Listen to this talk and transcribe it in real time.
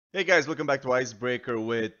Hey guys, welcome back to Icebreaker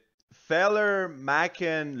with Fehler,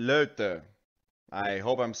 machen, Leute. I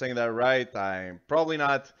hope I'm saying that right. I'm probably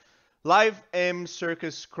not. Live im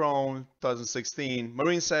Circus Krone 2016.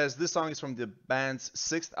 Marine says this song is from the band's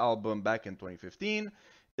sixth album back in 2015.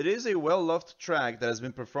 It is a well-loved track that has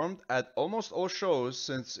been performed at almost all shows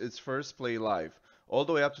since its first play live, all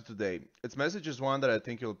the way up to today. Its message is one that I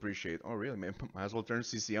think you'll appreciate. Oh, really? Might as well turn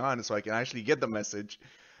CC on so I can actually get the message.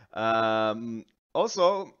 Um,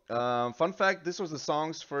 fun fact, this was the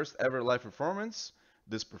song's first ever live performance.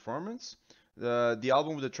 This performance. The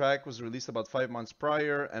album with the track was released about 5 months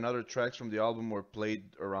prior, and other tracks from the album were played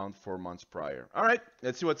around 4 months prior. Alright,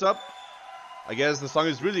 let's see what's up. I guess the song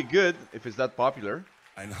is really good if it's that popular.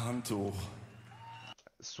 Ein Handtuch.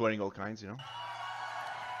 Sweating all kinds, you know.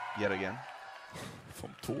 Yet again.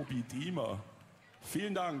 Vom Tobi Diemer.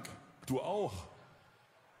 Vielen Dank. Du auch.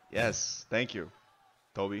 Yes, thank you,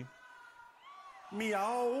 Toby.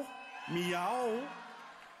 Miau, miau.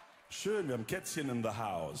 Schön, wir haben Kätzchen in the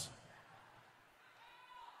house.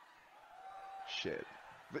 Shit.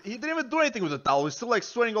 But he didn't even do anything with the towel. He's still like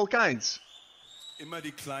sweating all kinds. Immer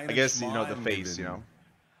die kleinen I guess, you know, the Schmalen face, you gewinnen. know.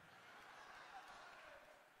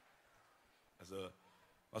 Also,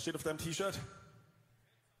 was steht auf deinem T-Shirt?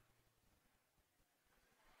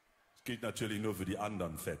 Das gilt natürlich nur für die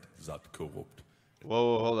anderen fett, satt, korrupt.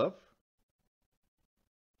 Whoa, hold up.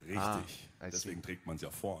 Richtig. I see. Deswegen trägt man es ja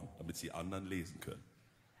vorn, damit die anderen lesen können.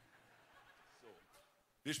 So.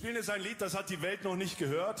 Wir spielen jetzt ein Lied, das hat die Welt noch nicht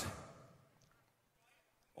gehört.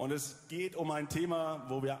 Und es geht um ein Thema,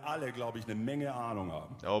 wo wir alle, glaube ich, eine Menge Ahnung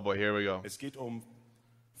haben. Oh boy, here we go. Es geht um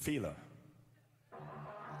Fehler.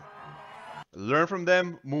 Learn from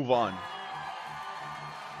them, move on.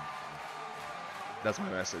 That's my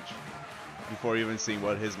message. Before even seeing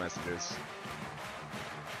what his message is.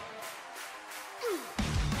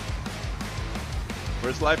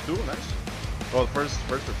 First live too, nice. Well, first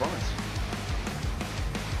performance.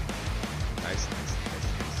 Nice.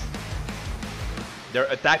 They're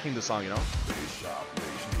attacking the song, you know? Ich hab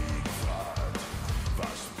mich nie gefragt,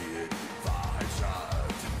 was mir die Wahrheit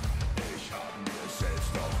sagt. Ich hab mir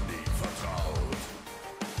selbst noch nie vertraut.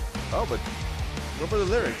 Oh, but what about the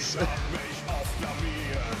lyrics? Ich hab mich oft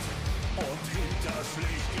blamiert und hinters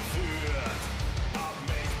Licht geführt. Hab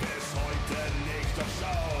mich bis heute nicht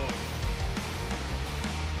durchschaut.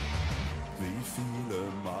 Wie viele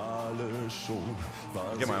Male schon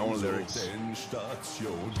war Get my own lyrics.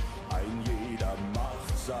 Endstation. Ein jeder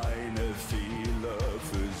macht seine Fehler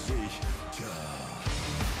für sich. Tja.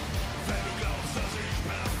 Wenn du glaubst, dass ich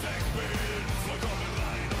perfekt bin, vollkommen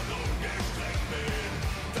rein und ungestrengt bin,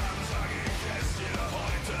 dann sage ich es dir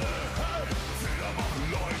heute. Hey, Fehler machen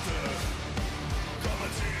Leute. Komm,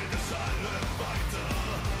 erzähl es allen weiter.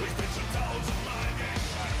 Ich bin schon tausendmal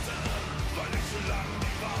gescheitert, weil ich so lang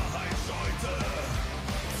die Wahrheit scheute.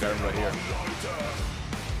 Got him right here. Leute.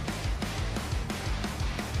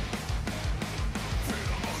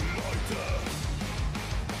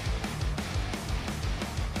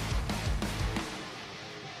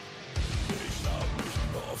 Ich hab mich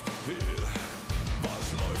oft gewehrt, was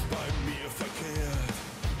läuft bei mir verkehrt?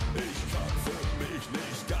 Ich kann für mich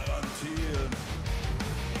nicht garantieren.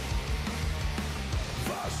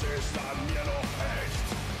 Was ist an mir noch echt?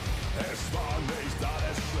 Es war nicht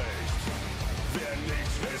alles schlecht. Wer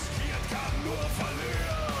nichts riskiert, kann nur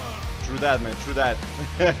verlieren. True that, man, true that.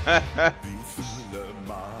 Wie viele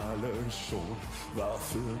Male schon war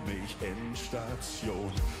für mich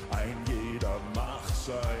Endstation. Ein jeder macht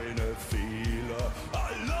seine Fehler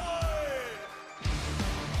allein.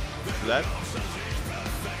 True that.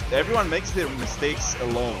 Everyone makes their mistakes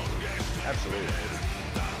alone. Absolutely.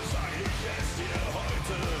 Dann sag ich es dir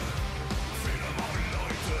heute. Fehler machen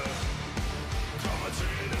Leute. Komm,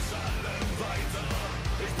 erzähl es allen weiter.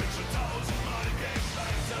 Ich bin schon tausendmal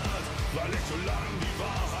gescheitert, weil ich so lang die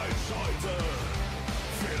Wahrheit scheute.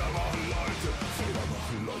 Fehler machen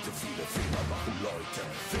Leute, viele Fehler machen Leute.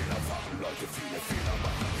 Fehler machen Leute, viele Fehler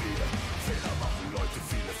machen wir. Fehler machen Leute,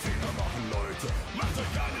 viele Fehler machen Leute. Macht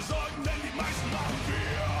euch keine Sorgen, denn die meisten machen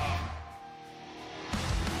wir.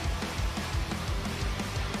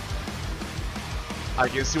 I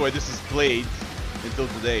can see why this is played until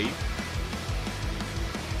today.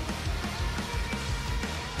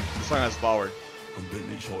 The song has power. Und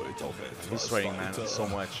bin ich heute auch etwas sweating, man, weiter, so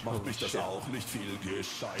much. macht mich das Shit. auch nicht viel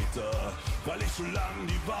gescheiter, weil ich so lang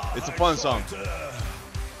die Wahrheit It's a fun song. scheute.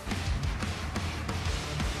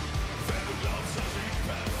 Wenn du glaubst, dass ich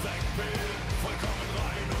perfekt bin, vollkommen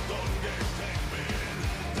rein und ungesteckt bin,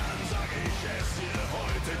 dann sage ich es dir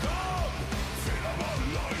heute. Komm, Fehler machen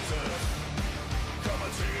Leute. Komm,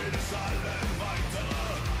 erzähl es allen weiter.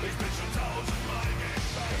 Ich bin schon tausendmal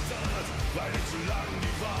gescheitert.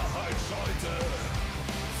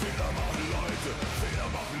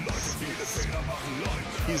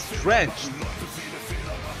 He's drenched.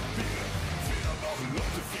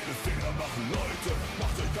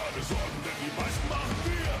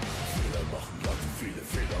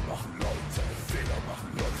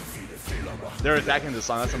 They're attacking the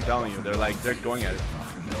song, that's what I'm telling you. They're going at it.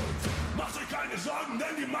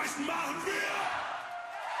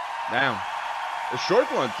 Damn. A short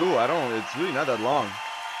one too, it's really not that long.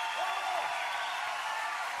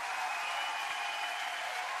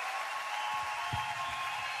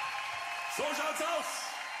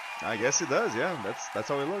 I guess it does, yeah. That's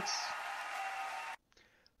how it looks.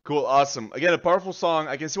 Cool, awesome. Again, a powerful song.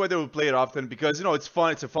 I can see why they would play it often because, you know, it's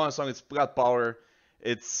fun. It's a fun song. It's got power.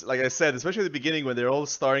 It's, like I said, especially at the beginning when they're all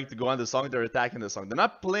starting to go on the song, they're attacking the song. They're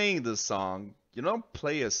not playing the song. You don't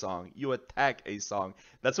play a song. You attack a song.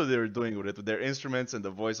 That's what they were doing with it, with their instruments and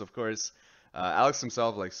the voice, of course. Alexx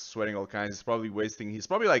himself, like, sweating all kinds. He's probably wasting. He's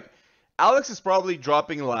probably, like, Alexx is probably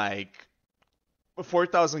dropping, like,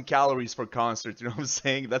 4,000 calories for concert. You know what I'm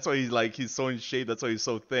saying? That's why he's so in shape. That's why he's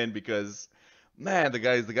so thin because, man, the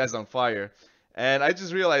guy's on fire. And I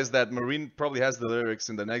just realized that Marine probably has the lyrics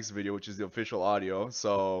in the next video, which is the official audio.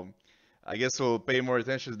 So I guess we'll pay more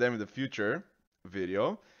attention to them in the future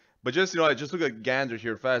video. But just, you know, I just took a gander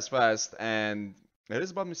here fast, and it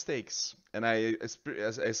is about mistakes. And I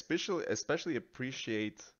especially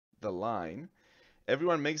appreciate the line,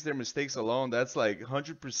 everyone makes their mistakes alone. That's like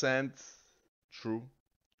 100% true.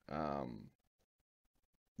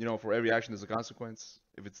 You know, for every action there's a consequence.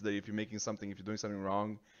 If you're making something, if you're doing something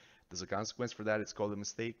wrong, there's a consequence for that. It's called a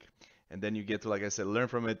mistake. And then you get to, like I said, learn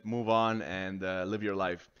from it, move on, and live your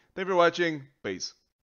life. Thank you for watching. Peace.